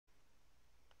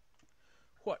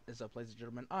What is up, ladies and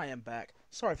gentlemen? I am back.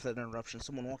 Sorry for that interruption.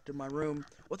 Someone walked in my room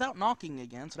without knocking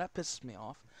again, so that pisses me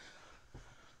off.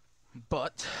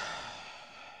 But,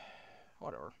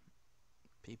 whatever.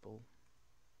 People,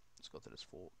 let's go to this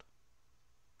fort.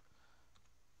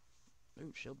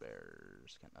 Ooh, shield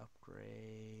bearers can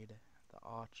upgrade the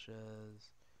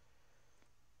archers,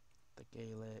 the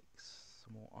Gaelics,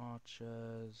 some more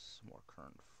archers, some more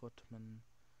current footmen,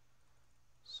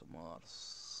 some more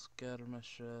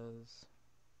skirmishers.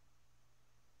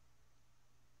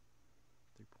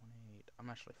 3.8. I'm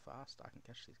actually fast. I can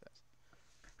catch these guys.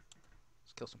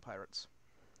 Let's kill some pirates.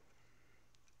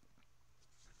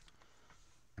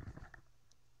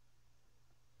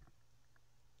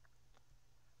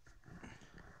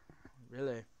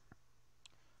 Really?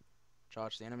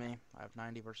 Charge the enemy. I have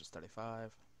 90 versus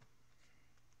 35.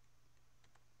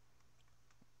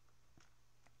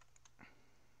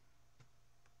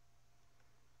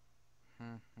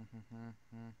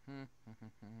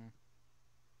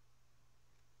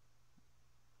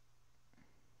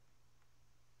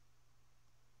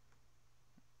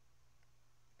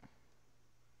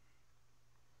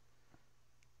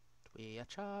 We are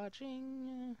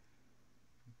charging.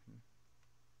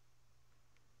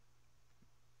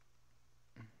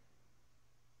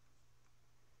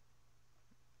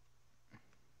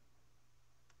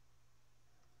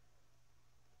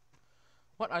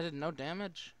 What? I did no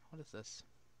damage? What is this?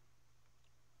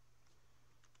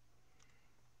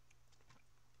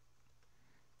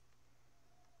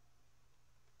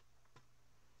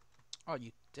 Oh,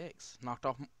 you dicks. Knocked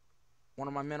off one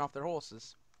of my men off their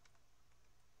horses.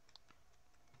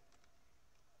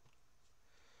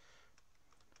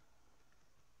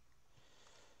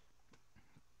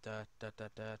 Da da da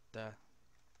da da.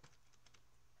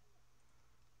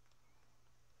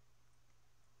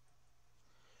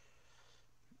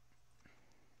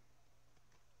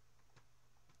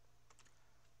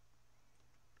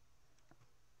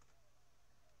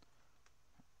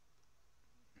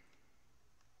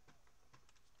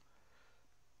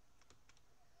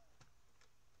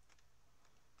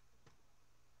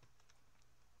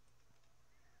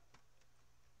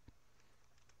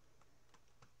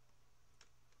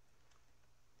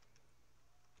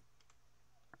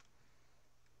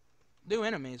 New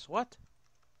enemies, what?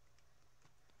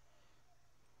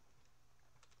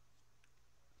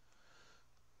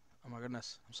 Oh my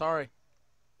goodness. I'm sorry.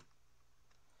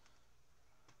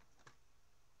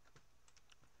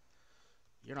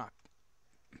 You're not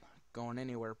going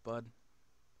anywhere, bud.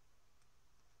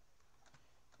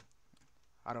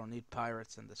 I don't need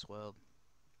pirates in this world.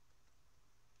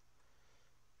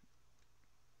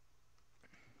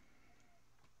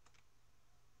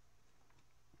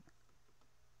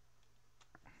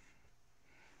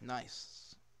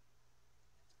 Nice.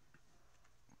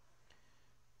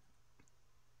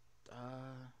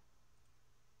 And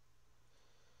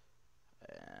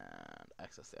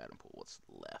access the item pool. What's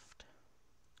left?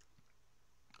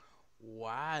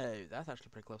 Wow, that's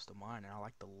actually pretty close to mine, and I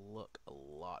like the look a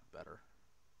lot better.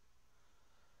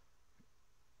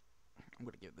 I'm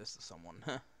gonna give this to someone.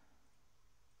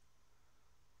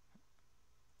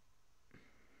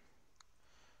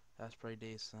 That's pretty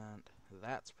decent.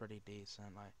 That's pretty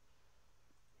decent.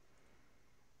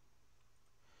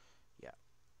 Yeah.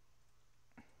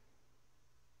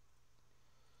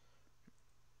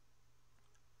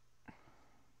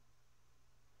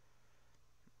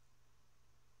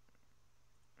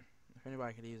 If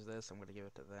anybody could use this, I'm gonna give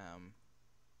it to them.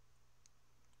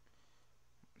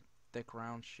 Thick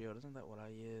round shield, isn't that what I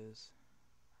use?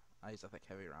 I use a thick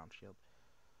heavy round shield.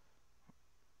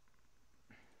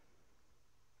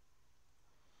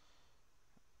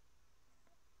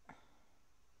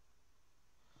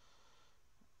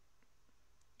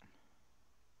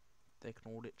 Thick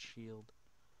Nordic shield.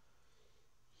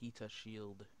 Heater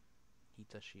shield.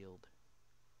 Heater shield.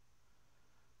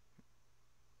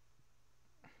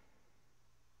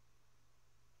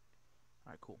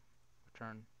 Alright, cool.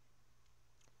 Return.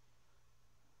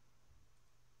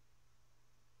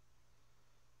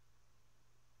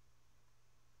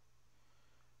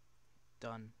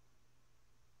 Done.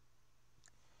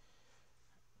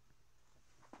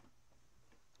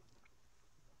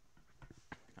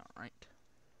 Alright.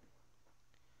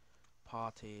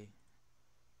 Party.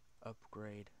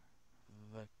 Upgrade.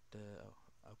 Vector. Oh,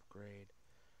 upgrade.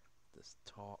 This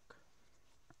talk.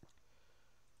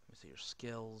 Let me see your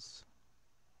skills.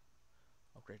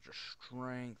 Upgrade your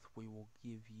strength. We will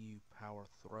give you power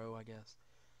throw, I guess.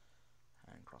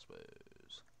 And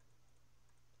crossbows.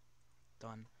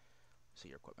 Done. See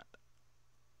your equipment.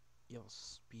 You have a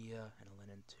spear and a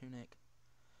linen tunic.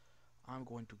 I'm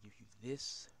going to give you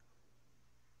this.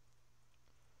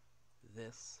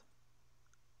 this.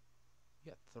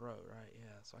 You got throw, right?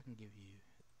 Yeah, so I can give you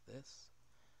this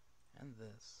and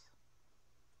this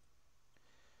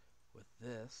with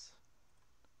this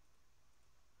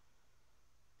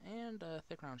and a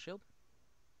thick round shield.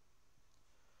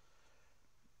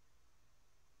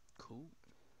 Cool.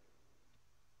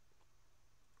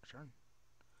 Turn.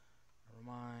 Never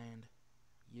mind.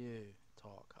 You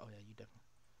talk. Oh yeah, you definitely.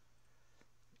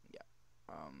 Yeah.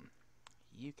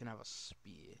 You can have a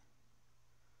spear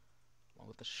along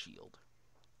with the shield,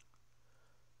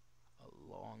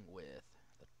 along with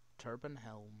the turban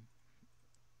helm,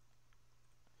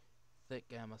 thick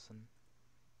gamison.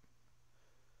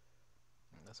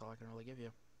 That's all I can really give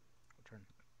you. Return.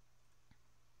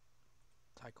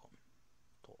 Tycoon.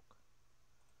 Talk.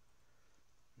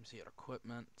 Let me see your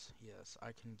equipment. Yes,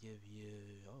 I can give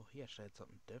you... Oh, he actually had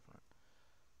something different.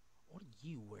 What do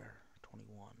you wear?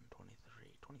 21,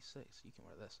 23, 26. You can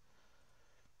wear this.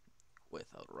 With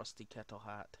a rusty kettle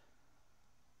hat.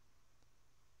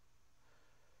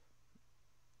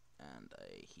 And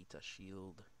a Hita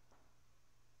shield.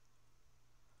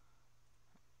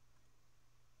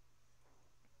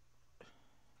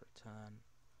 Return.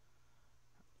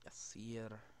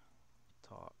 Yasir.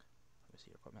 Talk. Let me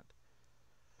see your equipment.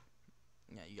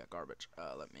 Yeah, you got garbage.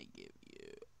 Let me give you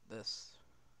this.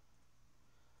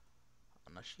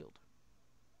 And a shield.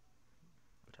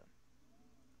 Return.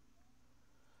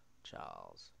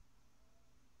 Charles.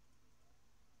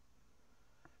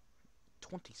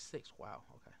 26. Wow.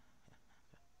 Okay. Yeah,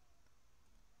 okay.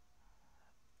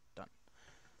 Done.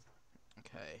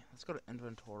 Okay. Let's go to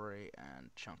inventory and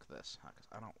chunk this. Because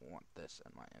I don't want this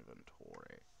in my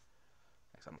inventory.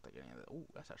 Because I don't think any of that. Ooh,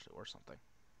 that's actually worth something.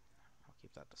 I'll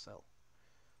keep that to sell.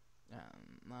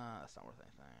 Nah, that's not worth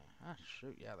anything. Ah,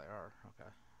 shoot. Yeah, they are. Okay.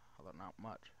 Although not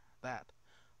much. That.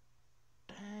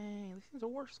 Dang. These things are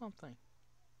worth something.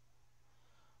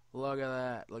 Look at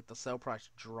that. Like the sell price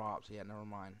drops. Yeah, never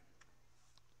mind.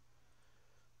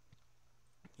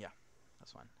 Yeah,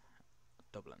 that's fine.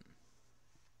 Dublin.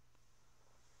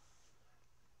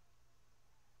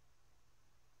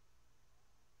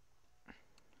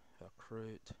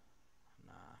 Recruit.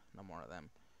 Nah, no more of them.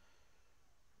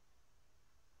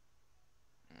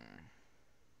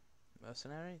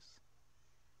 Mercenaries?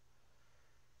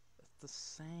 It's the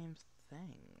same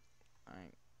thing.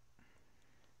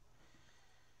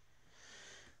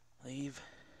 Leave.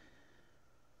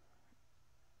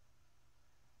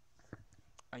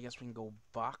 I guess we can go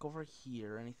back over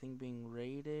here. Anything being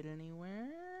raided anywhere?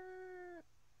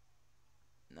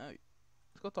 No. Let's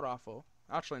go to Raffo.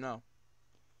 Actually, no.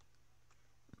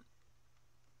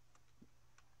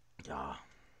 Yeah.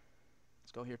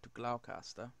 Let's go here to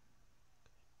Gloucester.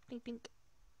 Dink dink.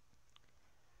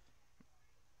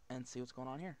 And see what's going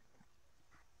on here.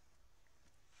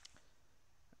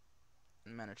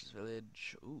 Manage this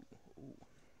village. Ooh, ooh.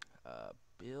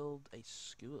 Build a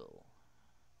school.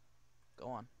 Go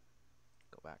on.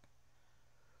 Go back.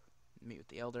 Meet with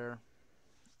the elder.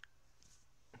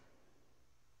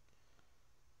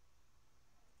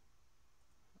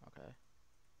 Okay.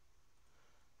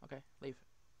 Okay, leave.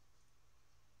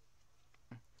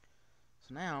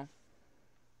 So now,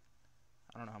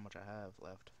 I don't know how much I have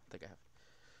left. I think I have,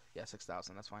 yeah,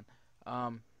 6,000. That's fine. If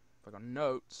I go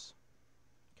notes,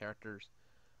 characters,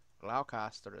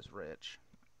 Gloucester is rich,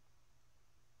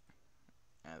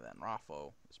 and then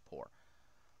Raffo is poor.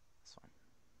 That's fine.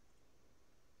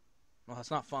 Well,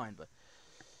 that's not fine, but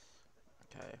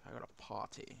okay. If I go to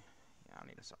party, yeah, I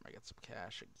need to start making some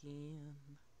cash again.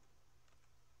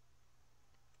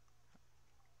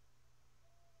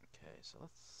 Okay, so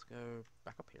let's go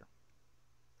back up here.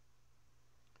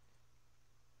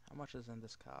 How much is in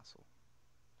this castle?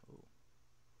 Ooh.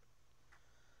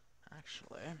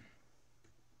 Actually,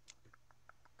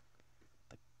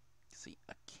 see,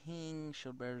 a king,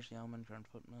 shield bearers, yeoman, grand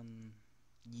footman.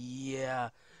 Yeah,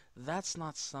 that's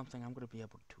not something I'm going to be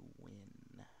able to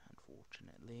win,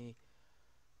 unfortunately.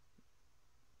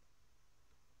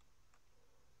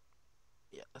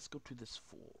 Yeah, let's go to this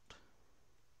fort.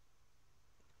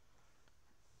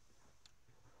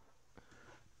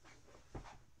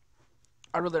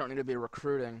 I really don't need to be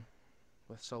recruiting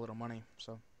with so little money,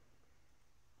 so.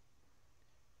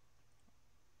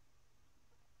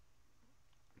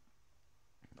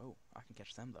 Oh, I can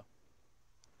catch them, though.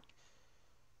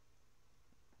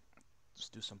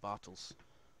 Just do some battles.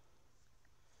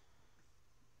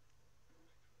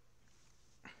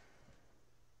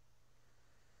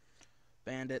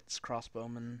 Bandits,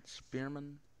 crossbowmen,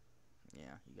 spearmen.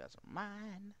 Yeah, you guys are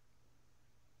mine.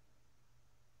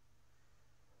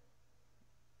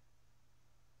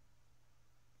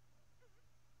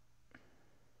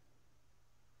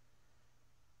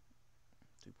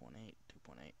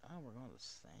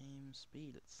 same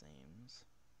speed, it seems.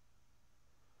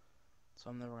 So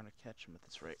I'm never gonna catch him at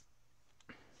this rate.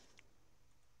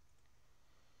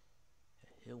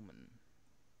 Hillman.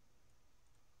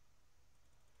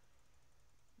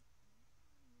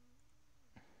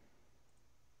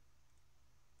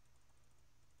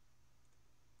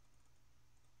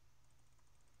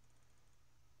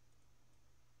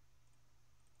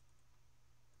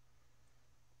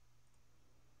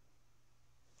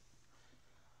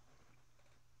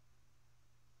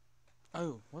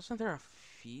 Oh, wasn't there a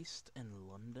feast in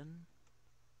London?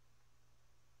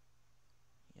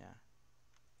 Yeah.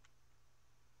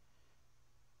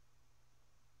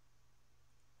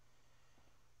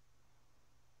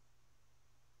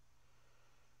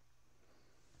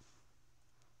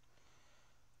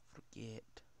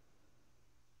 Forget.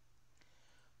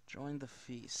 Join the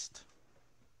feast.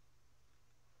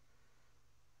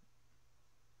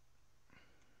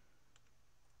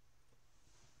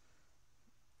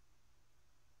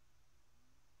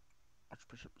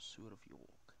 Archbishop Stewart of York.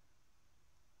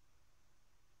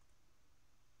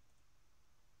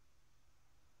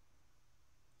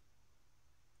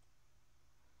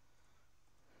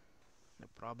 No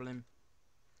problem.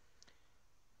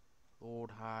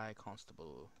 Lord High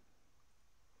Constable.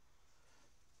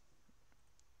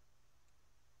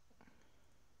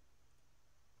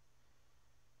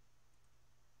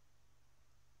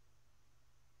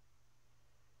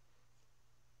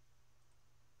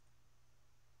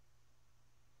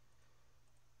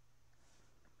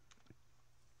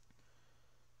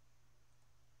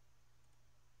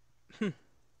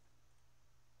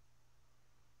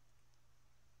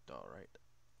 Alright.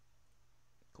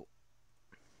 Cool.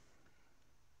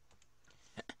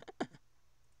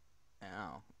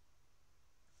 Ow.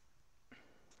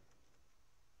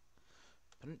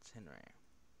 Prince Henry.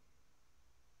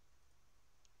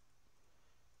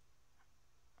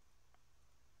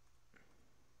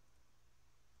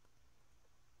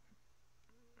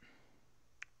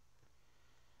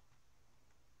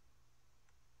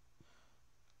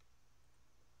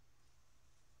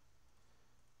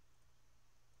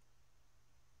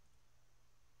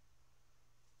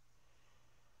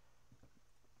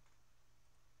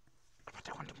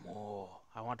 But I want more.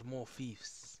 I want more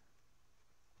fiefs.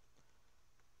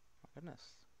 My goodness.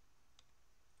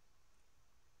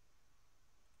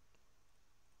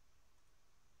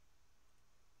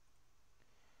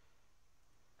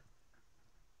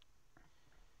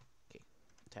 Okay.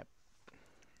 Tap.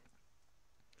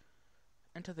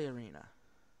 Enter the arena.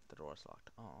 The door is locked.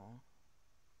 Aww.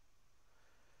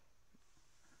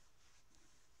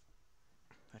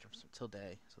 Till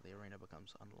day, so the arena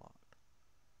becomes unlocked.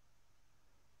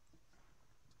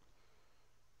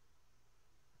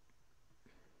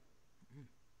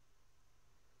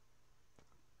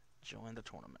 Join the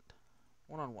tournament.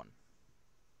 1-on-1.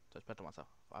 Just bet to myself.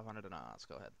 500 and let's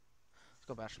go ahead. Let's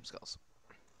go bash some skulls.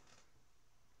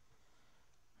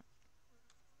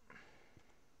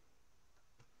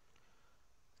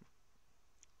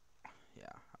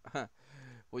 Yeah.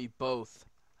 We both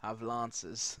have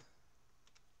lances.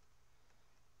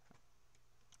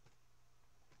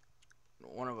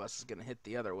 One of us is gonna hit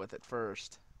the other with it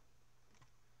first.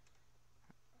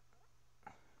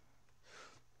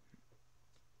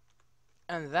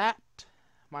 And that,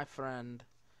 my friend...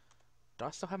 Do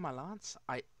I still have my lance?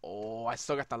 I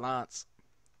still got the lance.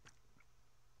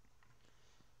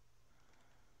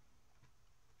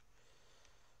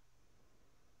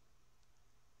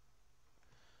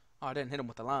 Oh, I didn't hit him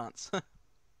with the lance.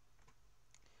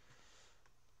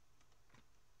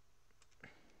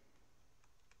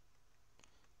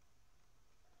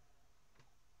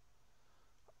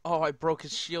 Oh, I broke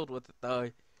his shield with it, though.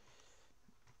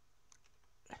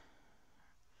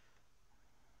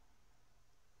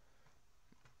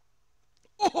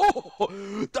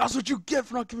 Oh, that's what you get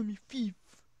for not giving me fief.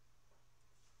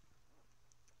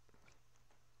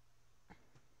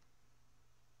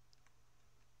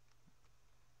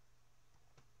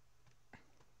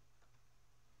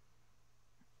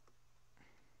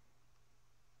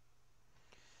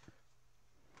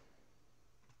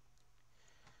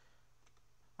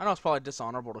 I know it's probably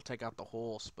dishonorable to take out the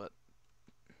horse, but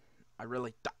I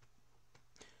really...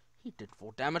 He did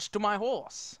full damage to my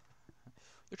horse.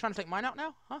 You're trying to take mine out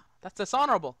now? Huh? That's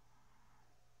dishonorable.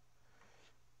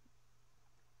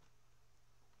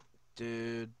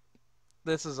 Dude,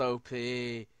 this is OP.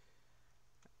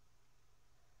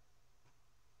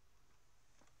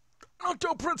 Not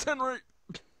tell Prince Henry!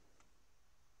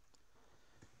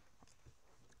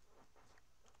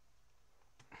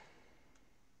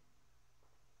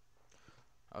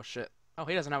 Oh shit. Oh,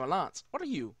 he doesn't have a lance. What are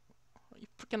you? Are you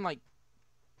freaking like...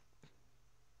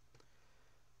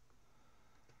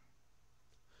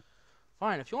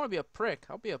 Fine, if you want to be a prick,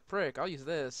 I'll be a prick. I'll use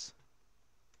this.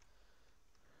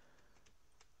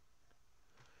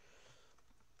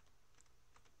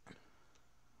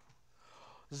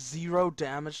 Zero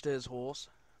damage to his horse.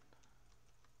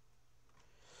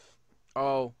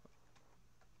 Oh.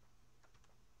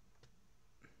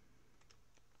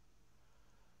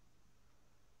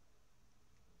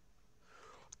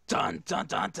 Dun dun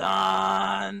dun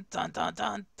dun dun dun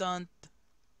dun dun.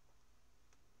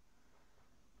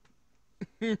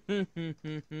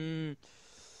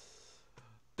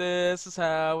 This is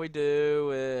how we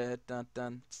do it. Dun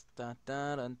dun dun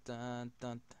dun dun dun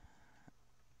dun.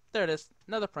 There it is.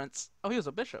 Another prince. Oh, he was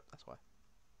a bishop. That's why.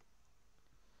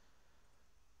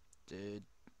 Dude.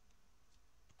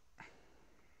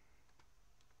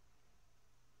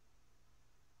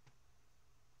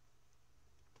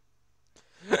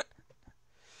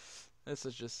 This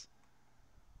is just...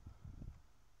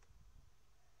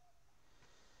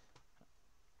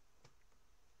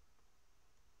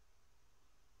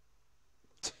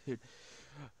 Dude.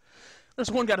 There's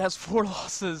one guy that has 4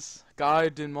 losses. Guy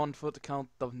didn't want foot to count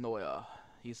the Noia.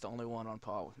 He's the only one on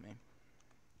par with me.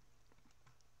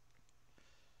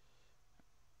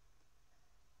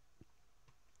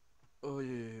 Oh,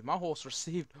 yeah. My horse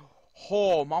received...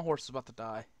 Oh, my horse is about to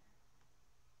die.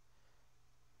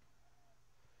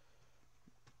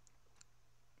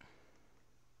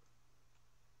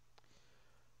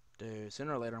 Dude,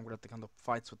 sooner or later I'm gonna have to come to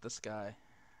fights with this guy.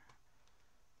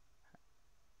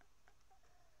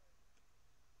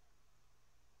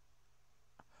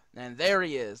 And there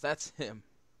he is. That's him.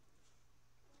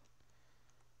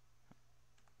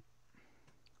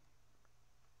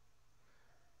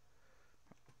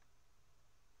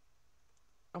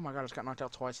 Oh my god, I just got knocked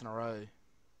out twice in a row.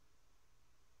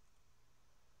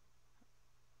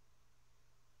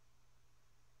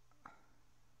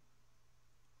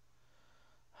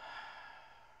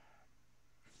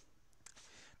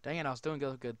 Dang it, I was doing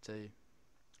good too.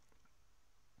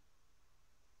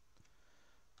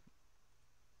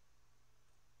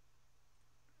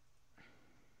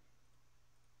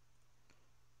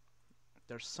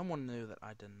 There's someone new that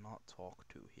I did not talk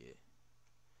to here.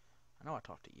 I know I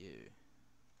talked to you.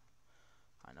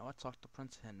 I know I talked to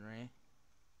Prince Henry.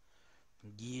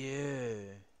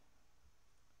 Yeah.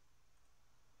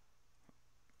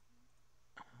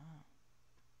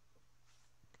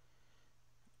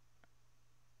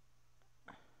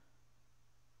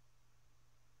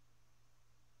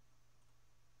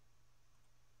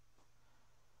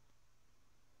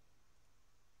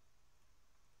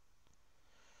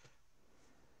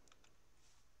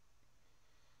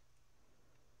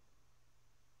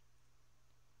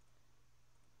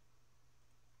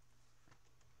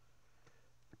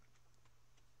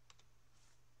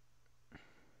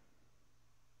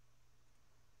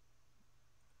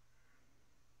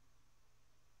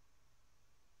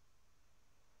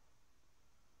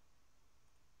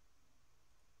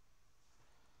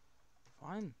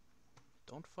 Fine.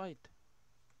 Don't fight.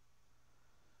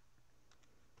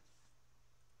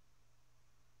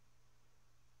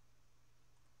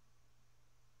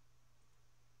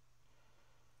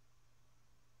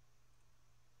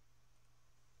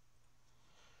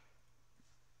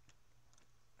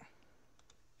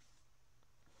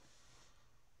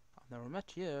 I've never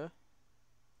met you.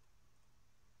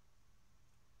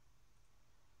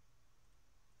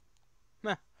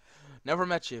 Meh. Never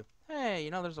met you. Hey,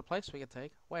 you know there's a place we could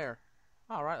take. Where?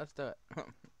 Alright, let's do it. I'm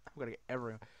gonna get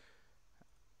everyone.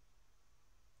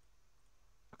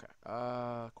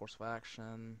 Okay, course of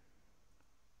action.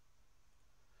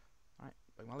 Alright,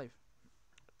 bring my leave.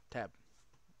 Tab.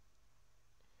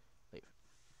 Leave.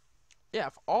 Yeah,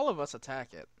 if all of us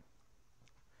attack it.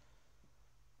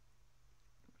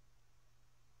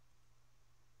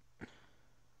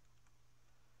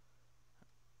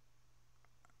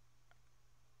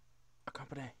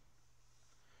 Accompany.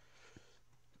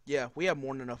 Yeah, we have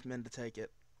more than enough men to take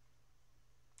it.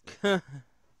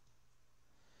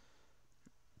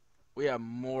 We have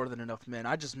more than enough men.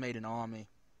 I just made an army.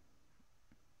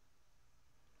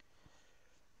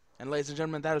 And ladies and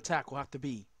gentlemen, that attack will have to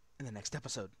be in the next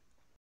episode.